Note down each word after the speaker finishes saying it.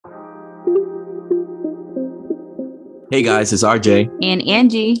Hey guys, it's RJ. And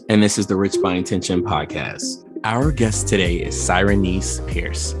Angie. And this is the Rich by Intention podcast. Our guest today is Cyrenice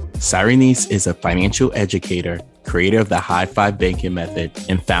Pierce. Cyrenice is a financial educator, creator of the High Five Banking Method,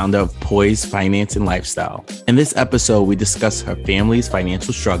 and founder of Poise Finance and Lifestyle. In this episode, we discuss her family's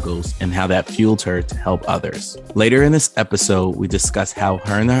financial struggles and how that fueled her to help others. Later in this episode, we discuss how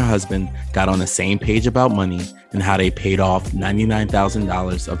her and her husband got on the same page about money and how they paid off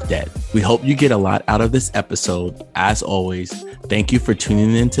 $99,000 of debt. We hope you get a lot out of this episode. As always, thank you for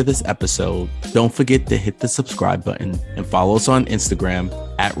tuning into this episode. Don't forget to hit the subscribe button and follow us on Instagram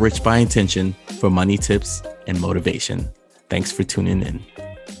at Rich by Intention for money tips and motivation. Thanks for tuning in.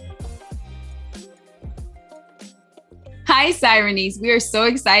 Hi, Cyrenice. We are so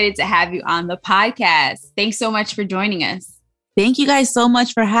excited to have you on the podcast. Thanks so much for joining us. Thank you guys so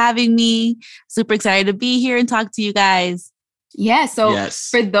much for having me. Super excited to be here and talk to you guys. Yeah. So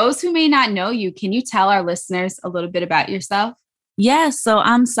For those who may not know you, can you tell our listeners a little bit about yourself? Yes. So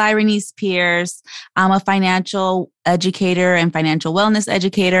I'm Cyrenice Pierce. I'm a financial educator and financial wellness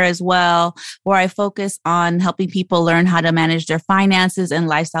educator as well, where I focus on helping people learn how to manage their finances and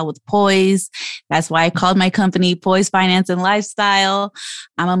lifestyle with poise. That's why I called my company Poise Finance and Lifestyle.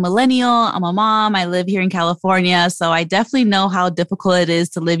 I'm a millennial. I'm a mom. I live here in California. So I definitely know how difficult it is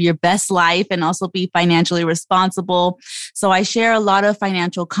to live your best life and also be financially responsible. So I share a lot of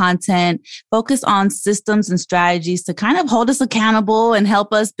financial content, focus on systems and strategies to kind of hold us accountable and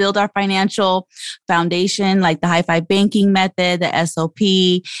help us build our financial foundation, like the High Five Banking Method, the SOP,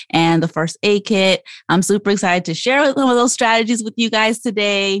 and the First Aid Kit. I'm super excited to share some of those strategies with you guys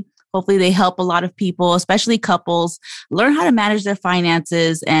today. Hopefully they help a lot of people, especially couples, learn how to manage their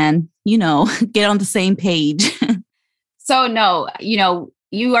finances and, get on the same page. So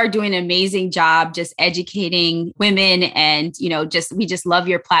you are doing an amazing job just educating women and, we just love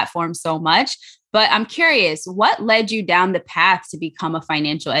your platform so much. But I'm curious, what led you down the path to become a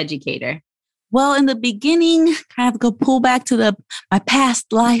financial educator? Well, in the beginning, kind of go pull back to my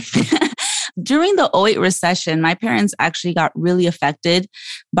past life. During the '08 recession, my parents actually got really affected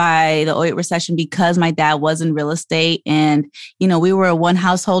by the '08 recession because my dad was in real estate and, we were a one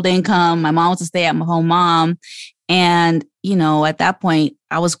household income. My mom was a stay-at-home mom. And, at that point,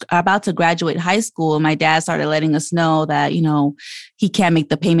 I was about to graduate high school and my dad started letting us know that, he can't make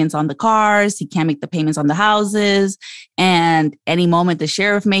the payments on the cars. He can't make the payments on the houses. And any moment the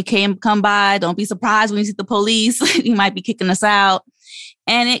sheriff may come by, don't be surprised when you see the police. He might be kicking us out.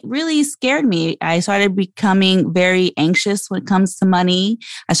 And it really scared me. I started becoming very anxious when it comes to money.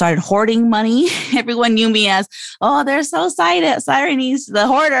 I started hoarding money. Everyone knew me as, they're so Cyrenice, the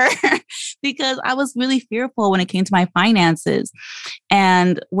hoarder, because I was really fearful when it came to my finances.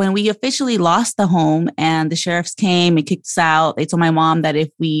 And when we officially lost the home and the sheriffs came and kicked us out, they told my mom that if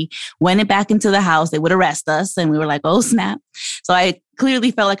we went back into the house, they would arrest us. And we were like, oh, snap. So I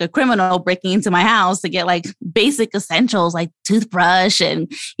clearly felt like a criminal breaking into my house to get like basic essentials like toothbrush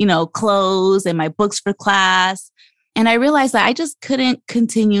and, clothes and my books for class. And I realized that I just couldn't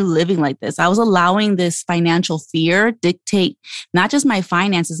continue living like this. I was allowing this financial fear dictate not just my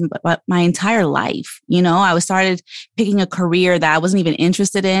finances, but my entire life. I started picking a career that I wasn't even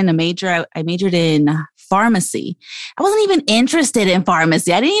interested in. I majored in pharmacy. I wasn't even interested in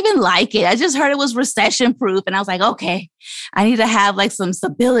pharmacy. I didn't even like it. I just heard it was recession proof. And I was like, okay, I need to have like some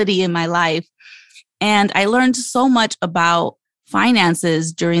stability in my life. And I learned so much about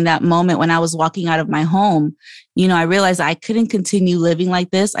finances during that moment when I was walking out of my home. I realized I couldn't continue living like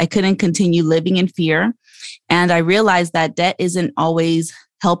this. I couldn't continue living in fear. And I realized that debt isn't always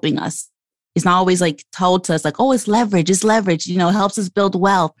helping us. It's not always like told to us like, it's leverage, it helps us build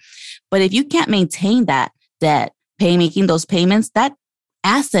wealth. But if you can't maintain that debt, making those payments, that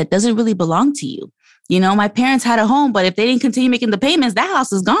asset doesn't really belong to you. My parents had a home, but if they didn't continue making the payments, that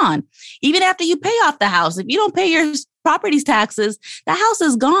house is gone. Even after you pay off the house, if you don't pay your property taxes, the house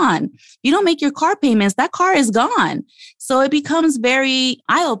is gone. If you don't make your car payments, that car is gone. So it becomes very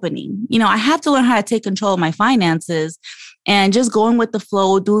eye-opening. I have to learn how to take control of my finances, and just going with the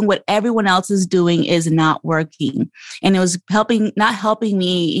flow, doing what everyone else is doing is not working. And it was not helping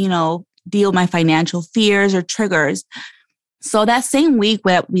me, deal with my financial fears or triggers. So that same week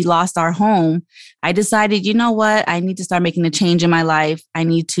that we lost our home, I decided, you know what? I need to start making a change in my life. I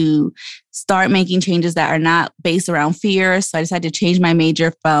need to start making changes that are not based around fear. So I decided to change my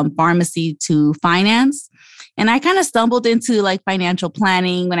major from pharmacy to finance. And I kind of stumbled into like financial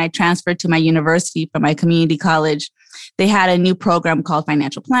planning when I transferred to my university from my community college. they had a new program called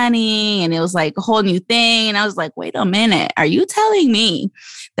financial planning, and it was like a whole new thing. And I was like, wait a minute, are you telling me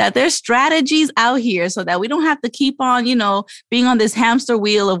that there's strategies out here so that we don't have to keep on, being on this hamster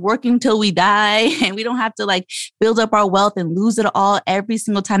wheel of working till we die, and we don't have to like build up our wealth and lose it all every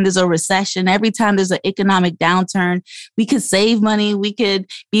single time there's a recession, every time there's an economic downturn? We could save money. We could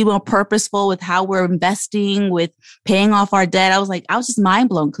be more purposeful with how we're investing, with paying off our debt. I was just mind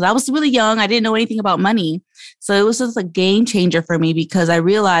blown because I was really young. I didn't know anything about money. So it was just a game changer for me because I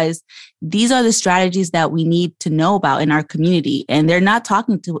realized these are the strategies that we need to know about in our community. And they're not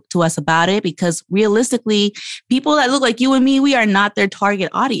talking to us about it because realistically, people that look like you and me, we are not their target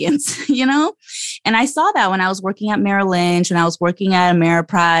audience, And I saw that when I was working at Merrill Lynch and I was working at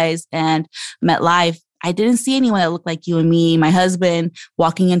Ameriprise and MetLife. I didn't see anyone that looked like you and me, my husband,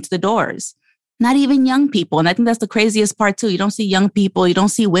 walking into the doors. Not even young people. And I think that's the craziest part too. You don't see young people. You don't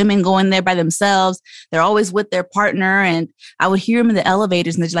see women going there by themselves. They're always with their partner. And I would hear them in the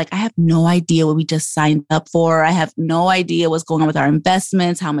elevators and they're like, I have no idea what we just signed up for. I have no idea what's going on with our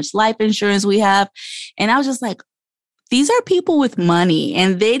investments, how much life insurance we have. And I was just like, these are people with money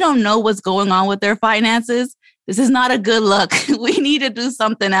and they don't know what's going on with their finances. This is not a good look. We need to do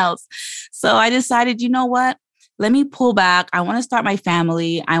something else. So I decided, you know what? Let me pull back. I want to start my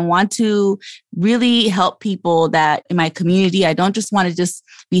family. I want to really help people that in my community. I don't just want to just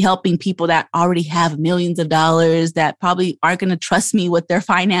be helping people that already have millions of dollars that probably aren't going to trust me with their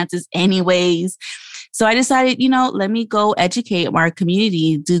finances anyways. So I decided, let me go educate our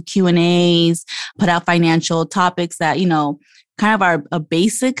community, do Q&As, put out financial topics that, kind of are a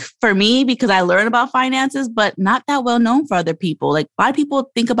basic for me because I learn about finances, but not that well known for other people. Like a lot of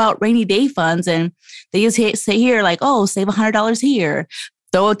people think about rainy day funds and they just say here like, oh, save $100 here,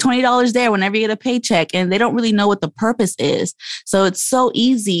 throw $20 there whenever you get a paycheck. And they don't really know what the purpose is. So it's so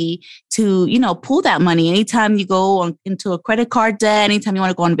easy to, pull that money anytime you go into a credit card debt, anytime you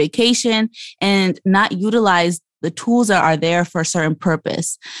want to go on vacation and not utilize the tools that are there for a certain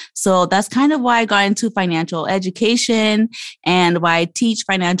purpose. So that's kind of why I got into financial education and why I teach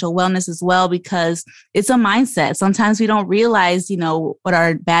financial wellness as well, because it's a mindset. Sometimes we don't realize, what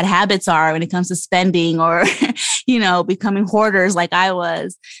our bad habits are when it comes to spending or, becoming hoarders like I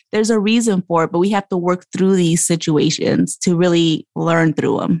was. There's a reason for it, but we have to work through these situations to really learn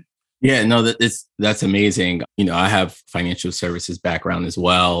through them. Yeah, no, that's amazing. I have financial services background as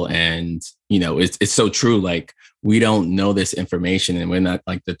well. And, it's so true. Like we don't know this information and we're not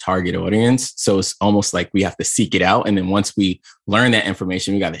like the target audience. So it's almost like we have to seek it out. And then once we learn that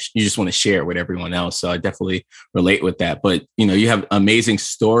information, you just want to share it with everyone else. So I definitely relate with that. But, you have an amazing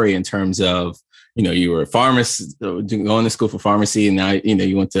story in terms of, you were a pharmacist, going to school for pharmacy. And now,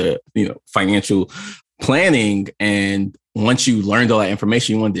 you went to, financial planning. And once you learned all that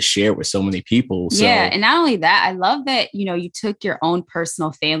information, you wanted to share it with so many people. So. Yeah. And not only that, I love that, you took your own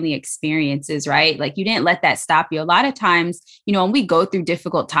personal family experiences, right? Like you didn't let that stop you. A lot of times, when we go through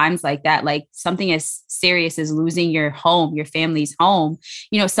difficult times like that, like something as serious as losing your home, your family's home,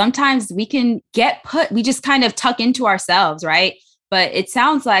 sometimes we just kind of tuck into ourselves, right? But it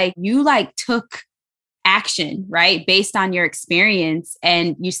sounds like you took action, right? Based on your experience.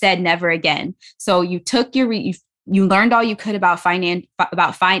 And you said never again. So you took you learned all you could about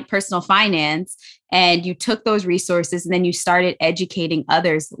personal finance, and you took those resources and then you started educating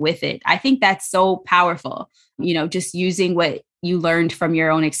others with it. I think that's so powerful, just using what you learned from your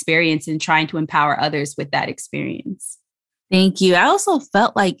own experience and trying to empower others with that experience. Thank you. I also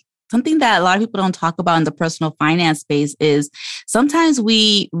felt like something that a lot of people don't talk about in the personal finance space is sometimes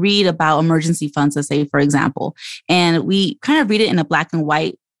we read about emergency funds, let's say, for example, and we kind of read it in a black and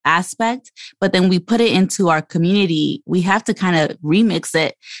white aspect, but then we put it into our community. We have to kind of remix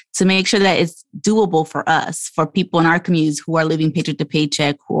it to make sure that it's doable for us, for people in our communities who are living paycheck to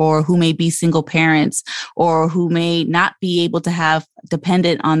paycheck, or who may be single parents, or who may not be able to have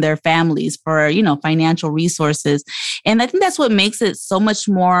dependent on their families for, financial resources. And I think that's what makes it so much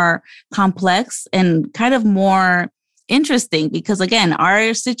more complex and kind of more interesting because, again,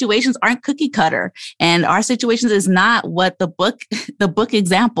 our situations aren't cookie cutter, and our situations is not what the book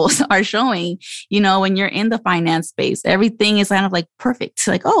examples are showing. When you're in the finance space, everything is kind of like perfect.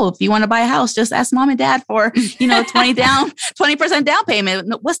 Like, oh, if you want to buy a house, just ask mom and dad for 20% down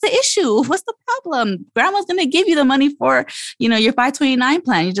payment. What's the issue? What's the problem? Grandma's going to give you the money for your 529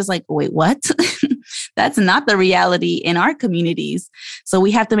 plan. You're just like, wait, what? That's not the reality in our communities. So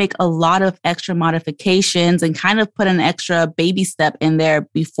we have to make a lot of extra modifications and kind of put an extra baby step in there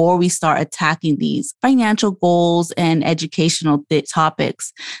before we start attacking these financial goals and educational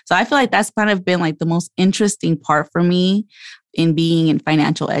topics. So I feel like that's kind of been like the most interesting part for me in being in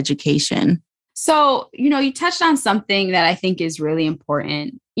financial education. So, you touched on something that I think is really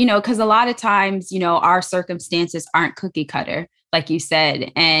important, because a lot of times, our circumstances aren't cookie cutter, like you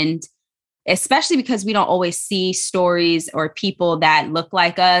said. And especially because we don't always see stories or people that look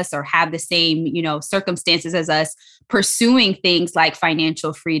like us or have the same, circumstances as us pursuing things like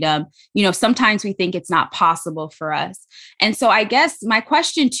financial freedom. Sometimes we think it's not possible for us. And so I guess my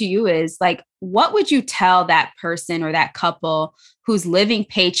question to you is like, what would you tell that person or that couple who's living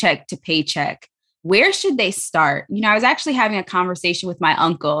paycheck to paycheck? Where should they start? I was actually having a conversation with my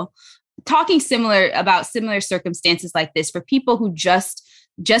uncle talking about similar circumstances like this for people who just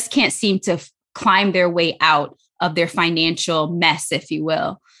can't seem to climb their way out of their financial mess, if you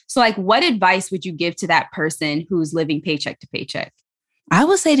will. So like, what advice would you give to that person who's living paycheck to paycheck? I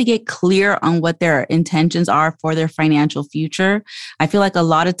would say to get clear on what their intentions are for their financial future. I feel like a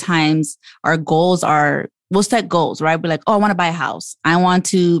lot of times our goals we'll set goals, right? We're like, oh, I want to buy a house. I want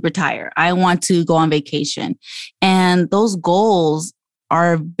to retire. I want to go on vacation. And those goals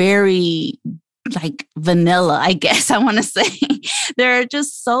are very like vanilla, I guess I want to say. They're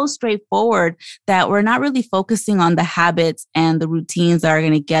just so straightforward that we're not really focusing on the habits and the routines that are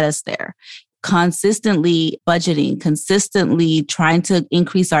going to get us there. Consistently budgeting, consistently trying to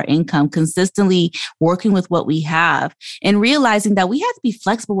increase our income, consistently working with what we have, and realizing that we have to be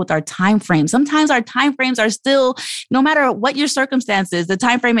flexible with our time frame. Sometimes our time frames are still, no matter what your circumstances, the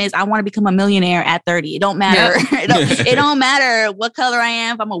time frame is I want to become a millionaire at 30. It don't matter. Yep. it don't matter what color I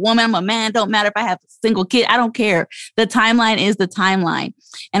am. If I'm a woman, I'm a man. Don't matter if I have a single kid. I don't care. The timeline is the timeline.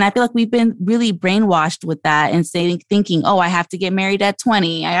 And I feel like we've been really brainwashed with that and thinking, oh, I have to get married at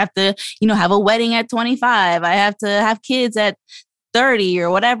 20. I have to, have a wedding at 25. I have to have kids at 30 or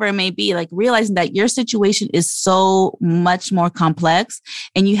whatever it may be. Like realizing that your situation is so much more complex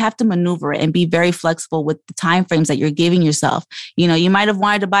and you have to maneuver it and be very flexible with the timeframes that you're giving yourself. You might have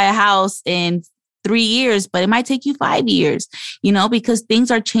wanted to buy a house in 3 years, but it might take you 5 years, because things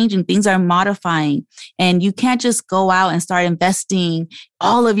are changing, things are modifying, and you can't just go out and start investing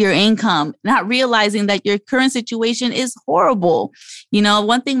all of your income, not realizing that your current situation is horrible.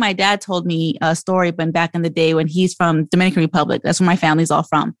 One thing my dad told me a story, but back in the day when he's from Dominican Republic, that's where my family's all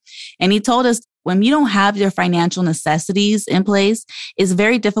from. And he told us when you don't have your financial necessities in place, it's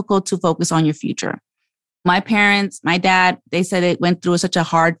very difficult to focus on your future. My parents, my dad, they said it went through such a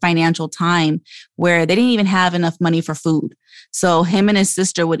hard financial time where they didn't even have enough money for food. So him and his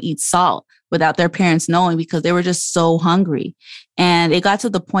sister would eat salt without their parents knowing because they were just so hungry. And it got to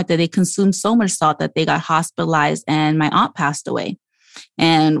the point that they consumed so much salt that they got hospitalized and my aunt passed away.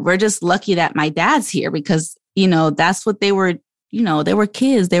 And we're just lucky that my dad's here because, that's what they were. They were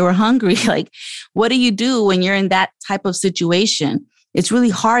kids. They were hungry. Like, what do you do when you're in that type of situation? It's really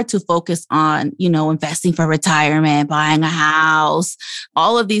hard to focus on, investing for retirement, buying a house,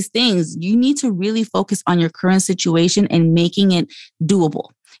 all of these things. You need to really focus on your current situation and making it doable.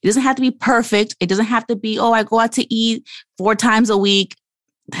 It doesn't have to be perfect. It doesn't have to be, oh, I go out to eat 4 times a week.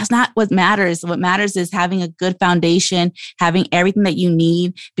 That's not what matters. What matters is having a good foundation, having everything that you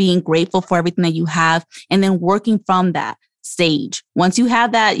need, being grateful for everything that you have, and then working from that stage. Once you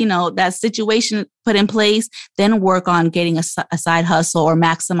have that, that situation put in place, then work on getting a side hustle or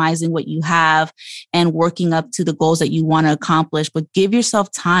maximizing what you have and working up to the goals that you want to accomplish. But give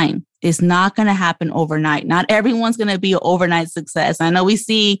yourself time. It's not going to happen overnight. Not everyone's going to be an overnight success. I know we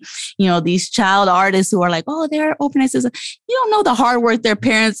see, these child artists who are like, oh, they're overnight success. You don't know the hard work their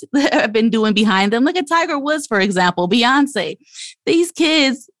parents have been doing behind them. Look at Tiger Woods, for example, Beyonce. These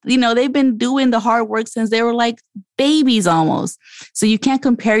kids, they've been doing the hard work since they were like babies almost. So you can't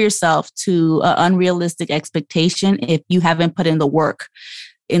compare yourself to an unrealistic expectation if you haven't put in the work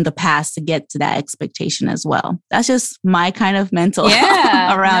in the past to get to that expectation as well. That's just my kind of mental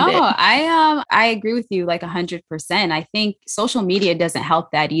around it. I agree with you like 100%. I think social media doesn't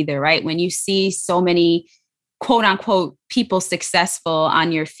help that either, right? When you see so many quote unquote people successful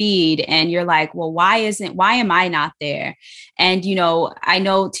on your feed and you're like, well, why am I not there? And, I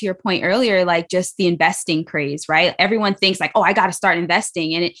know to your point earlier, like just the investing craze, right? Everyone thinks like, oh, I got to start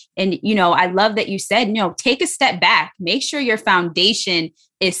investing. And I love that you said, take a step back, make sure your foundation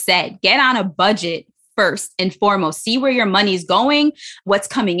is set, get on a budget first and foremost, see where your money's going, what's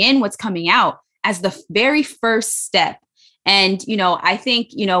coming in, what's coming out as the very first step. And, I think,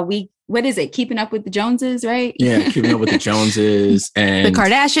 what is it? Keeping up with the Joneses, right? Yeah, keeping up with the Joneses and the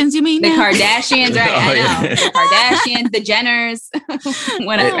Kardashians, you mean? The Kardashians, right? I know. Yeah. The Kardashians, the Jenners,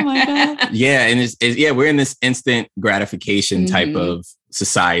 whatever. Oh my God. Yeah. And we're in this instant gratification type of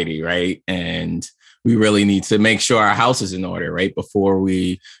society, right? And we really need to make sure our house is in order, right? Before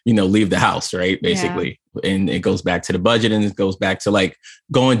we, leave the house, right? Basically. Yeah. And it goes back to the budget and it goes back to like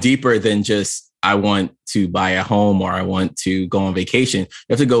going deeper than just I want to buy a home or I want to go on vacation. You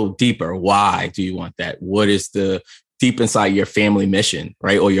have to go deeper. Why do you want that? What is the deep inside your family mission,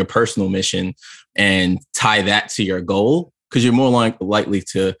 right? Or your personal mission, and tie that to your goal, because you're more likely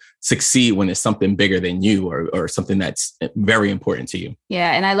to succeed when it's something bigger than you or something that's very important to you.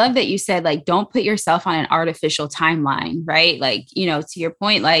 Yeah. And I love that you said, like, don't put yourself on an artificial timeline, right? Like, you know, to your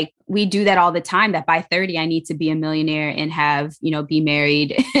point, like we do that all the time, that by 30, I need to be a millionaire and have, you know, be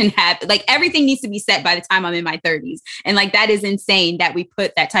married and have, like, everything needs to be set by the time I'm in my 30s. And like, that is insane that we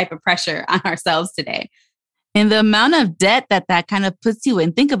put that type of pressure on ourselves today. And the amount of debt that kind of puts you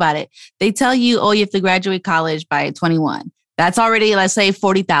in, think about it. They tell you, oh, you have to graduate college by 21. That's already, let's say,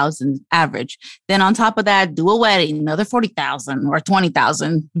 40,000 average. Then on top of that, do a wedding, another 40,000 or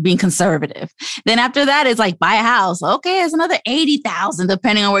 20,000, being conservative. Then after that, it's like buy a house. Okay, it's another 80,000,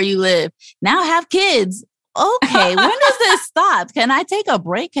 depending on where you live. Now have kids. Okay, when does this stop? Can I take a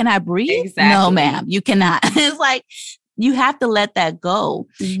break? Can I breathe? Exactly. No, ma'am, you cannot. It's like, you have to let that go.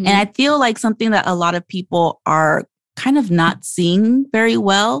 Mm-hmm. And I feel like something that a lot of people are kind of not seeing very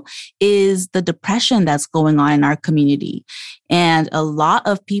well is the depression that's going on in our community. And a lot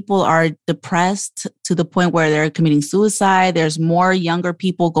of people are depressed to the point where they're committing suicide. There's more younger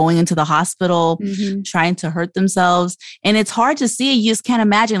people going into the hospital, trying to hurt themselves. And it's hard to see. You just can't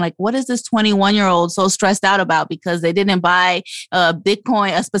imagine, like, what is this 21-year-old so stressed out about because they didn't buy a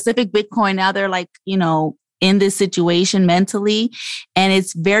Bitcoin, a specific Bitcoin. Now they're like, you know, in this situation mentally. And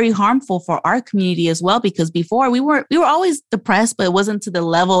it's very harmful for our community as well, because before we were always depressed, but it wasn't to the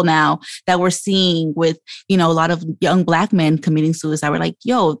level now that we're seeing with, you know, a lot of young Black men committing suicide. We're like,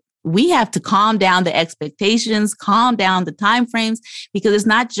 yo, we have to calm down the expectations, calm down the timeframes, because it's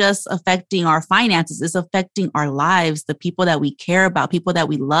not just affecting our finances, it's affecting our lives, the people that we care about, people that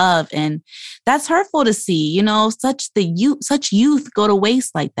we love. And that's hurtful to see, you know, such youth go to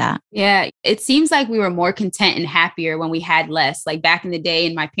waste like that. Yeah. It seems like we were more content and happier when we had less. Like back in the day,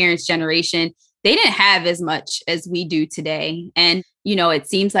 in my parents' generation, they didn't have as much as we do today. And, you know, it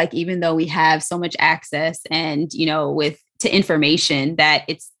seems like even though we have so much access and, you know, to information, that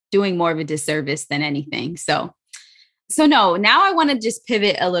it's doing more of a disservice than anything. So no, now I want to just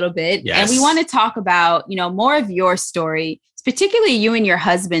pivot a little bit. Yes. And we want to talk about, you know, more of your story, particularly you and your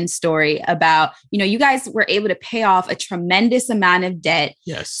husband's story about, you know, you guys were able to pay off a tremendous amount of debt.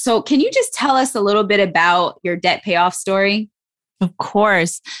 Yes. So can you just tell us a little bit about your debt payoff story? Of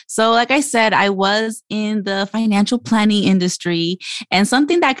course. So like I said, I was in the financial planning industry, and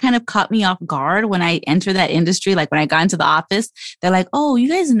something that kind of caught me off guard when I entered that industry, like when I got into the office, they're like, oh, you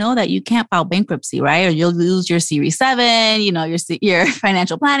guys know that you can't file bankruptcy, right? Or you'll lose your Series 7, you know, your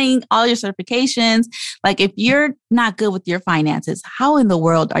financial planning, all your certifications. Like if you're not good with your finances, how in the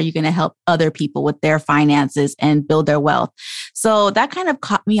world are you going to help other people with their finances and build their wealth? So that kind of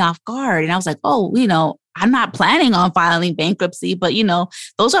caught me off guard. And I was like, oh, you know, I'm not planning on filing bankruptcy, but you know,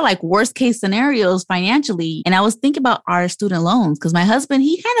 those are like worst case scenarios financially. And I was thinking about our student loans because my husband,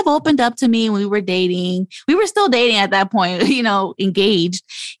 he kind of opened up to me when we were dating. We were still dating at that point, you know, engaged.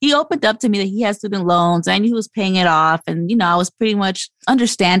 He opened up to me that he had student loans and he was paying it off. And, you know, I was pretty much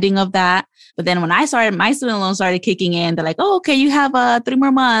understanding of that. But then when my student loans started kicking in, they're like, oh, okay, you have 3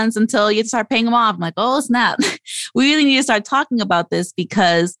 more months until you start paying them off. I'm like, oh, snap. We really need to start talking about this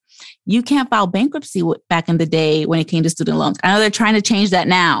because you can't file bankruptcy back in the day when it came to student loans. I know they're trying to change that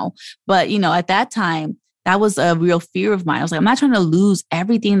now, but you know, at that time, that was a real fear of mine. I was like, I'm not trying to lose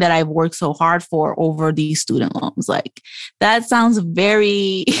everything that I've worked so hard for over these student loans. Like that sounds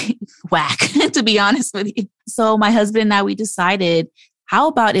very whack, to be honest with you. So my husband and I, we decided, how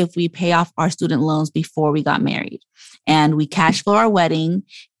about if we pay off our student loans before we got married and we cash flow our wedding?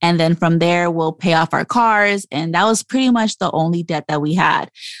 And then from there, we'll pay off our cars. And that was pretty much the only debt that we had.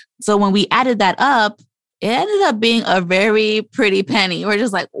 So when we added that up, it ended up being a very pretty penny. We're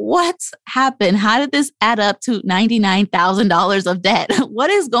just like, what happened? How did this add up to $99,000 of debt?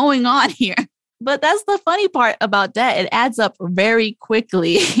 What is going on here? But that's the funny part about debt. It adds up very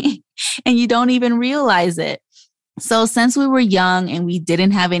quickly and you don't even realize it. So since we were young and we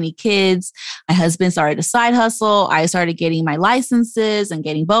didn't have any kids, my husband started a side hustle. I started getting my licenses and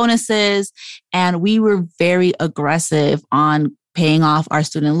getting bonuses. And we were very aggressive on paying off our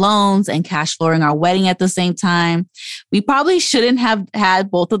student loans and cash flowing our wedding at the same time. We probably shouldn't have had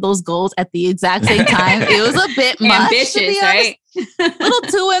both of those goals at the exact same time. It was a bit much, ambitious, right? A little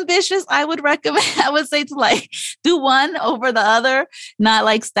too ambitious. I would say to like do one over the other, not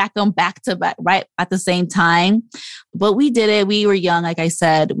like stack them back to back right at the same time. But we did it. We were young. Like I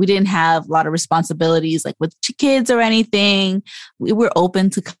said, we didn't have a lot of responsibilities like with kids or anything. We were open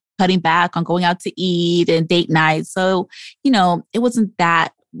to cutting back on going out to eat and date nights. So, you know, it wasn't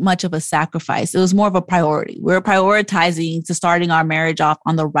that much of a sacrifice. It was more of a priority. We were prioritizing to starting our marriage off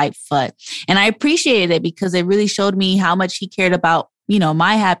on the right foot. And I appreciated it because it really showed me how much he cared about,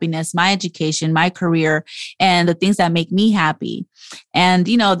 my happiness, my education, my career, and the things that make me happy. And,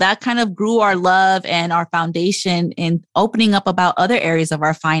 that kind of grew our love and our foundation in opening up about other areas of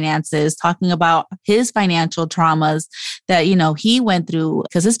our finances, talking about his financial traumas that, he went through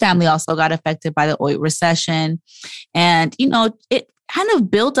because his family also got affected by the 2008 recession. And, it kind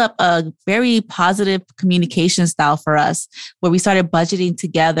of built up a very positive communication style for us where we started budgeting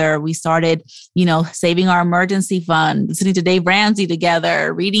together. We started, saving our emergency fund, listening to Dave Ramsey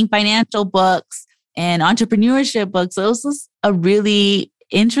together, reading financial books and entrepreneurship books. So it was just a really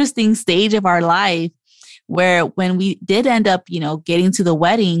interesting stage of our life where when we did end up, getting to the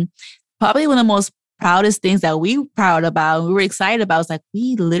wedding, probably one of the most proudest things that we were proud about, we were excited about was like,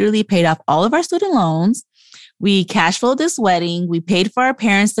 we literally paid off all of our student loans. We cash flowed this wedding. We paid for our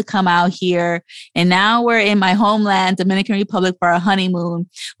parents to come out here. And now we're in my homeland, Dominican Republic, for our honeymoon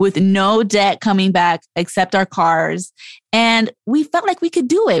with no debt coming back except our cars. And we felt like we could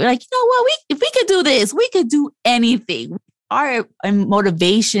do it. We're like, if we could do this, we could do anything. Our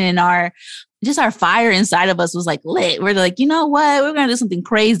motivation and our fire inside of us was like lit. We're like, you know what? We're going to do something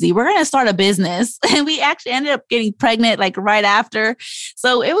crazy. We're going to start a business. And we actually ended up getting pregnant like right after.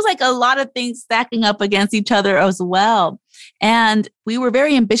 So it was like a lot of things stacking up against each other as well. And we were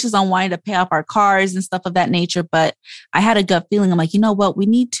very ambitious on wanting to pay off our cars and stuff of that nature. But I had a gut feeling. I'm like, you know what? We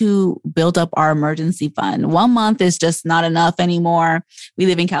need to build up our emergency fund. 1 month is just not enough anymore. We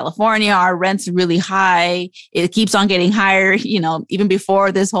live in California. Our rent's really high. It keeps on getting higher, even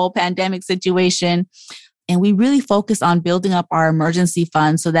before this whole pandemic situation. And we really focused on building up our emergency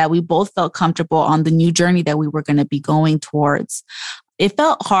fund so that we both felt comfortable on the new journey that we were going to be going towards. It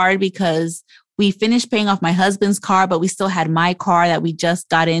felt hard because we finished paying off my husband's car, but we still had my car that we just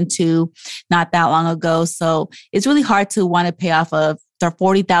got into not that long ago. So it's really hard to want to pay off a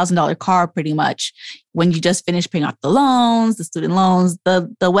 $40,000 car pretty much when you just finished paying off the loans, the student loans, the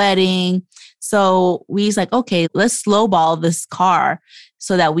wedding. So we was like, okay, let's slowball this car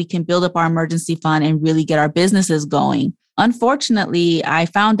so that we can build up our emergency fund and really get our businesses going. Unfortunately, I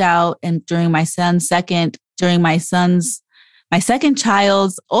found out during my second child's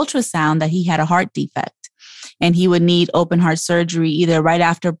ultrasound that he had a heart defect and he would need open heart surgery either right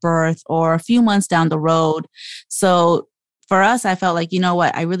after birth or a few months down the road. So for us, I felt like, you know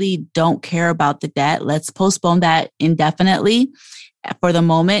what, I really don't care about the debt. Let's postpone that indefinitely for the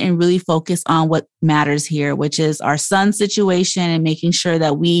moment and really focus on what matters here, which is our son's situation and making sure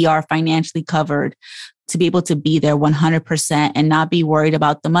that we are financially covered to be able to be there 100% and not be worried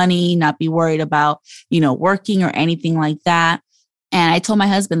about the money, not be worried about, working or anything like that. And I told my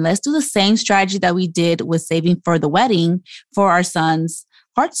husband, let's do the same strategy that we did with saving for the wedding for our son's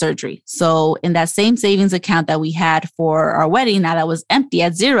heart surgery. So in that same savings account that we had for our wedding, now that was empty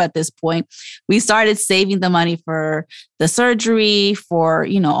at zero at this point, we started saving the money for the surgery, for,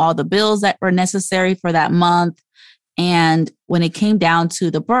 all the bills that were necessary for that month. And when it came down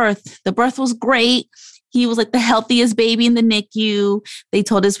to the birth was great. He was like the healthiest baby in the NICU. They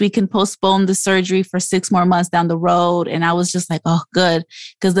told us we can postpone the surgery for 6 more months down the road. And I was just like, oh, good.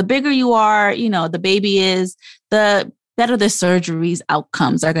 Because the bigger you are, the baby is, the better the surgery's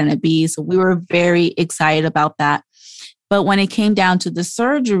outcomes are going to be. So we were very excited about that. But when it came down to the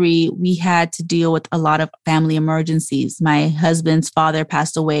surgery, we had to deal with a lot of family emergencies. My husband's father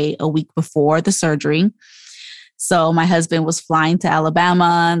passed away a week before the surgery. So my husband was flying to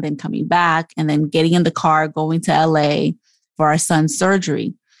Alabama and then coming back and then getting in the car, going to LA for our son's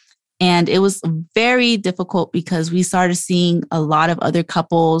surgery. And it was very difficult because we started seeing a lot of other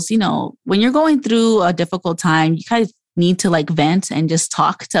couples. When you're going through a difficult time, you kind of need to vent and just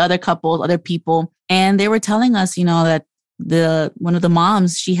talk to other couples, other people. And they were telling us, that one of the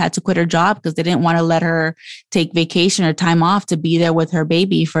moms, she had to quit her job because they didn't want to let her take vacation or time off to be there with her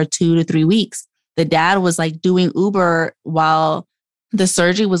baby for 2 to 3 weeks. The dad was doing Uber while the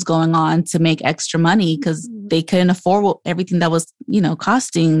surgery was going on to make extra money because they couldn't afford everything that was,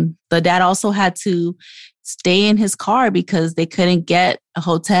 costing. The dad also had to stay in his car because they couldn't get a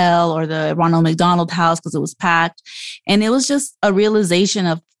hotel or the Ronald McDonald House because it was packed. And it was just a realization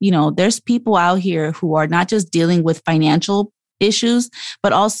of, there's people out here who are not just dealing with financial issues,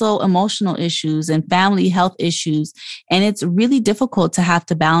 but also emotional issues and family health issues. And it's really difficult to have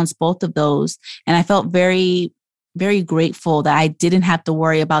to balance both of those. And I felt very, very grateful that I didn't have to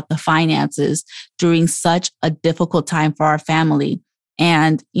worry about the finances during such a difficult time for our family.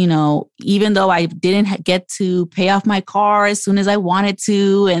 And, even though I didn't get to pay off my car as soon as I wanted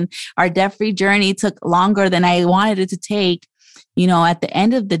to, and our debt-free journey took longer than I wanted it to take, At the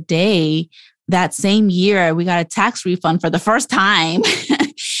end of the day, that same year, we got a tax refund for the first time.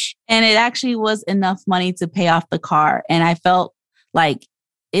 And it actually was enough money to pay off the car. And I felt like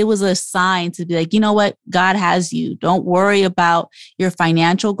it was a sign to be like, you know what? God has you. Don't worry about your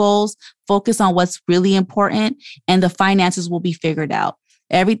financial goals. Focus on what's really important, and the finances will be figured out.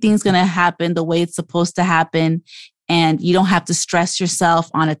 Everything's going to happen the way it's supposed to happen. And you don't have to stress yourself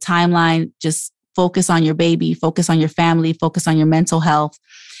on a timeline. Just focus on your baby, focus on your family, focus on your mental health,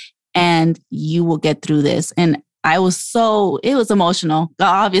 and you will get through this. And it was emotional,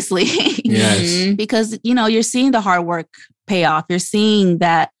 obviously. Yes. Because, you're seeing the hard work pay off. You're seeing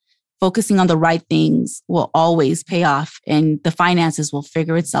that focusing on the right things will always pay off, and the finances will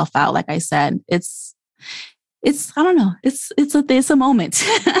figure itself out. Like I said, it's I don't know. It's a moment.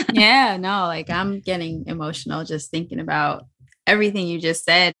 Yeah, no, like I'm getting emotional just thinking about everything you just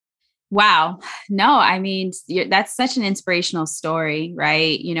said. Wow. No, I mean, that's such an inspirational story,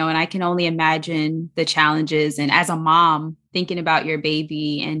 right? And I can only imagine the challenges. And as a mom, thinking about your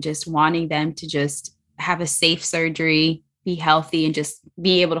baby and just wanting them to just have a safe surgery, be healthy, and just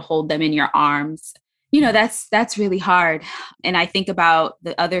be able to hold them in your arms. That's really hard. And I think about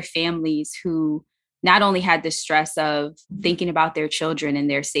the other families who not only had the stress of thinking about their children and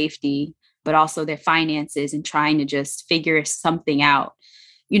their safety, but also their finances and trying to just figure something out.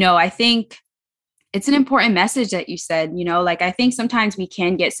 I think it's an important message that you said, like, I think sometimes we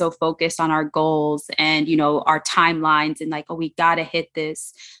can get so focused on our goals and, our timelines and like, oh, we got to hit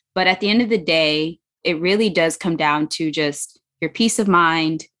this. But at the end of the day, it really does come down to just your peace of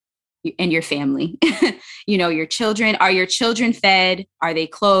mind and your family. Your children, are your children fed? Are they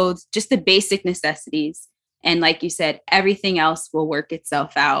clothed? Just the basic necessities. And like you said, everything else will work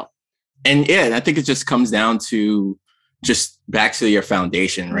itself out. And yeah, I think it just comes down to just back to your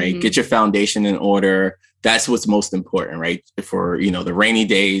foundation, right? Mm-hmm. Get your foundation in order. That's what's most important, right? For, the rainy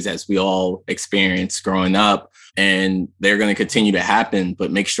days, as we all experience growing up, and they're going to continue to happen,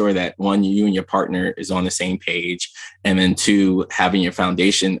 but make sure that one, you and your partner is on the same page. And then two, having your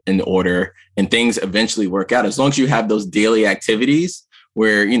foundation in order, and things eventually work out. As long as you have those daily activities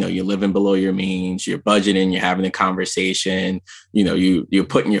where, you're living below your means, you're budgeting, you're having a conversation, you're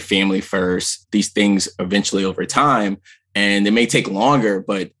putting your family first, these things eventually over time. And it may take longer,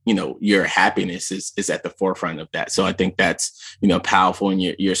 but, your happiness is at the forefront of that. So I think that's, powerful. And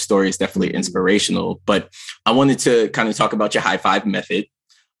your story is definitely inspirational. But I wanted to kind of talk about your high five method.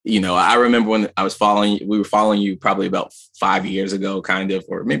 I remember when we were following you probably about 5 years ago, kind of,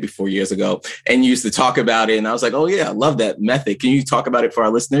 or maybe 4 years ago, and you used to talk about it. And I was like, oh yeah, I love that method. Can you talk about it for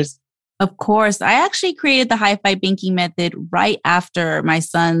our listeners? Of course. I actually created the high five banking method right after my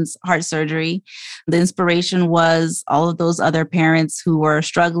son's heart surgery. The inspiration was all of those other parents who were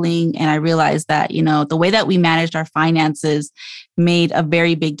struggling. And I realized that, the way that we managed our finances made a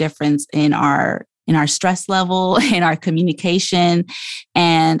very big difference in our stress level, in our communication,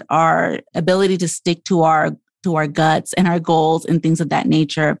 and our ability to stick to our guts and our goals and things of that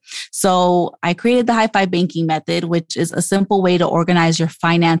nature. So I created the high five banking method, which is a simple way to organize your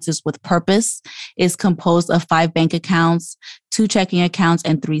finances with purpose. It's composed of 5 bank accounts, 2 checking accounts,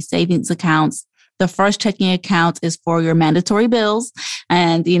 and 3 savings accounts. The first checking account is for your mandatory bills.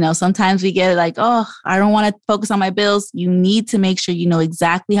 And, sometimes we get like, oh, I don't want to focus on my bills. You need to make sure you know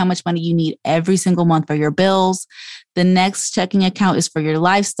exactly how much money you need every single month for your bills. The next checking account is for your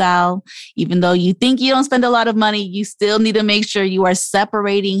lifestyle. Even though you think you don't spend a lot of money, you still need to make sure you are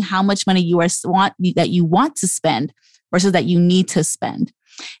separating how much money that you want to spend versus that you need to spend.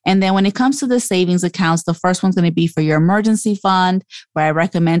 And then when it comes to the savings accounts, the first one's going to be for your emergency fund, where I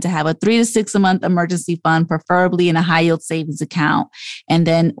recommend to have a 3 to 6 a month emergency fund, preferably in a high yield savings account. And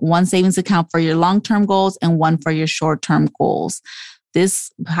then 1 savings account for your long-term goals and 1 for your short-term goals.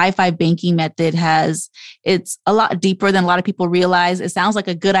 This high five banking method it's a lot deeper than a lot of people realize. It sounds like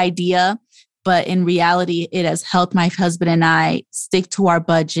a good idea, but in reality, it has helped my husband and I stick to our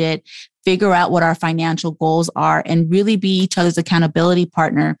budget, figure out what our financial goals are, and really be each other's accountability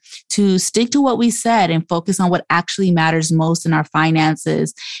partner to stick to what we said and focus on what actually matters most in our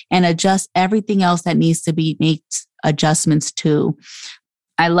finances and adjust everything else that needs to be made adjustments to.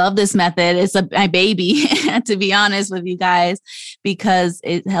 I love this method. It's my baby, to be honest with you guys, because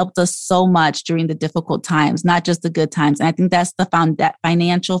it helped us so much during the difficult times, not just the good times. And I think that's that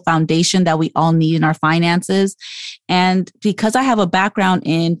financial foundation that we all need in our finances. And because I have a background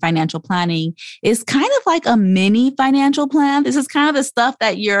in financial planning, it's kind of like a mini financial plan. This is kind of the stuff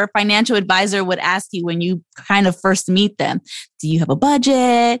that your financial advisor would ask you when you kind of first meet them. Do you have a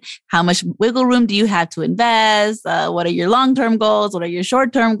budget? How much wiggle room do you have to invest? What are your long-term goals? What are your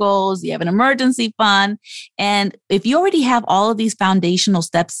short-term goals? Do you have an emergency fund? And if you already have all of these foundational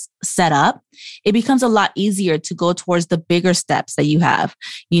steps set up, it becomes a lot easier to go towards the bigger steps that you have,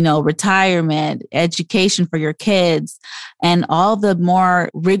 retirement, education for your kids, and all the more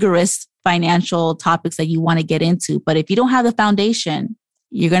rigorous financial topics that you want to get into. But if you don't have the foundation,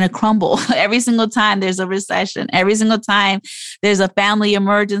 you're going to crumble every single time there's a recession, every single time there's a family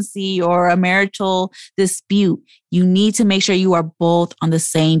emergency or a marital dispute. You need to make sure you are both on the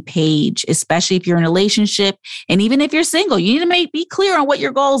same page, especially if you're in a relationship. And even if you're single, you need to be clear on what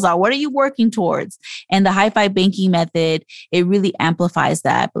your goals are. What are you working towards? And the high five banking method, it really amplifies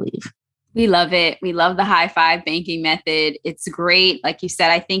that, I believe. We love it. We love the high five banking method. It's great. Like you said,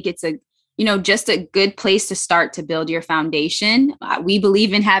 I think it's just a good place to start to build your foundation. We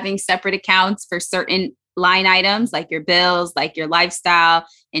believe in having separate accounts for certain line items, like your bills, like your lifestyle,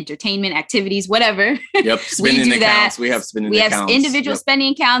 entertainment, activities, whatever. Yep. Spending accounts. We have spending accounts. We have individual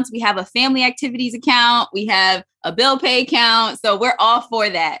spending accounts. We have a family activities account. We have a bill pay account. So we're all for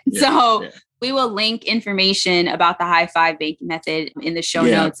that. We will link information about the high five banking method in the show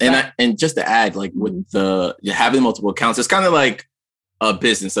notes. And just to add, like with having multiple accounts, it's kind of like a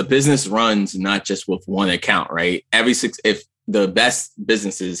business. A business runs not just with one account, right? If the best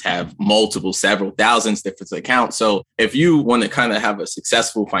businesses have several thousands different accounts. So if you want to kind of have a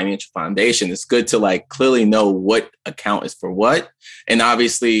successful financial foundation, it's good to like clearly know what account is for what. And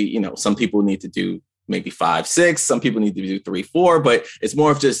obviously, some people need to do maybe 5, 6, some people need to do 3, 4, but it's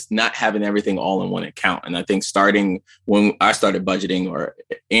more of just not having everything all in one account. And I think starting when I started budgeting or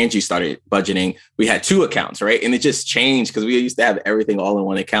Angie started budgeting, we had 2 accounts, right? And it just changed because we used to have everything all in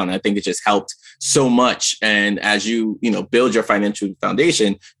one account. And I think it just helped so much. And as you, build your financial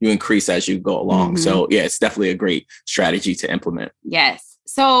foundation, you increase as you go along. Mm-hmm. So yeah, it's definitely a great strategy to implement. Yes.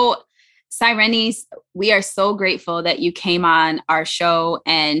 So Sirenis, we are so grateful that you came on our show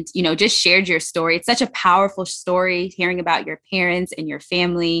and, just shared your story. It's such a powerful story, hearing about your parents and your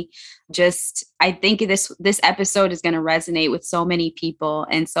family. I think this episode is going to resonate with so many people.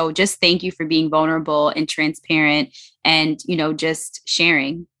 And so just thank you for being vulnerable and transparent and, just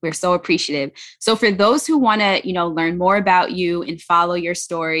sharing. We're so appreciative. So for those who want to, learn more about you and follow your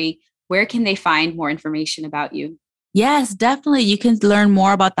story, where can they find more information about you? Yes, definitely. You can learn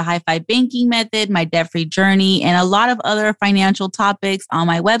more about the high five banking method, my debt-free journey, and a lot of other financial topics on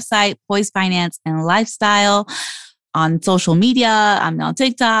my website, Poised Finance and Lifestyle. On social media, I'm on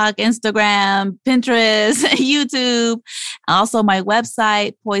TikTok, Instagram, Pinterest, YouTube. Also my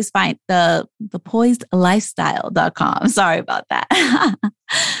website, the poisedlifestyle.com. Sorry about that.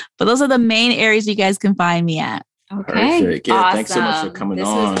 But those are the main areas you guys can find me at. Okay. Perfect. Yeah, awesome. Thanks so much for coming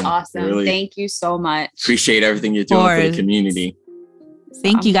on. This was awesome. Really thank you so much. Appreciate everything you're doing for the community.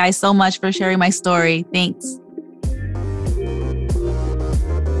 Thank you guys so much for sharing my story. Thanks.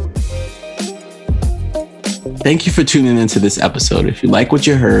 Thank you for tuning into this episode. If you like what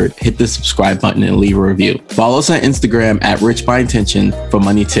you heard, hit the subscribe button and leave a review. Follow us on Instagram at Rich by Intention for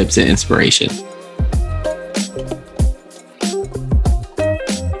money tips and inspiration.